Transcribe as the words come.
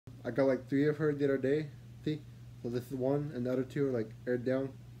I got like 3 of her the other day. See? So this is one, and the other 2 are like aired down.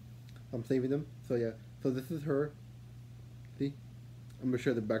 I'm saving them. So yeah. So this is her. See? I'm gonna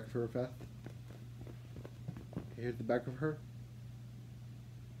show the back of her fast. Here's the back of her.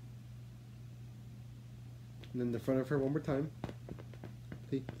 And then the front of her one more time.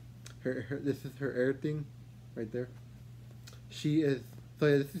 See? This is her air thing. Right there. She is... So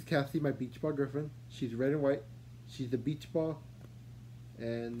yeah, this is Cassie, my beach ball girlfriend. She's red and white. She's a beach ball.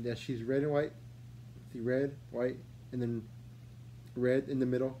 And yeah, she's red and white. See, red, white, and then red in the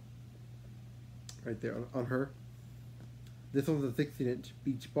middle. Right there on her. This one's a 16-inch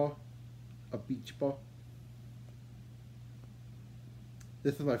beach ball. A beach ball.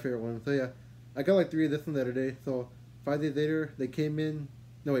 This is my favorite one. So yeah, I got like 3 of this one the other day. So 5 days later, they came in.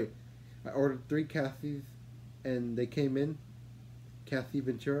 No wait, I ordered 3 Cassies, and they came in. Cassie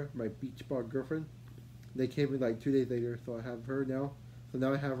Ventura, my beach ball girlfriend. They came in like 2 days later, so I have her now. So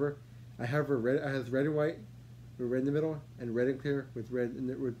now I have her. I have her red. I have red and white, with red in the middle, and red and clear with red in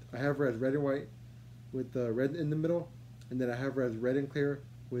the. I have her as red and white, with red in the middle, and then I have her as red and clear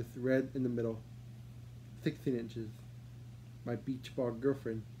with red in the middle. 16 inches. My beach ball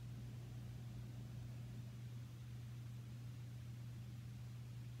girlfriend.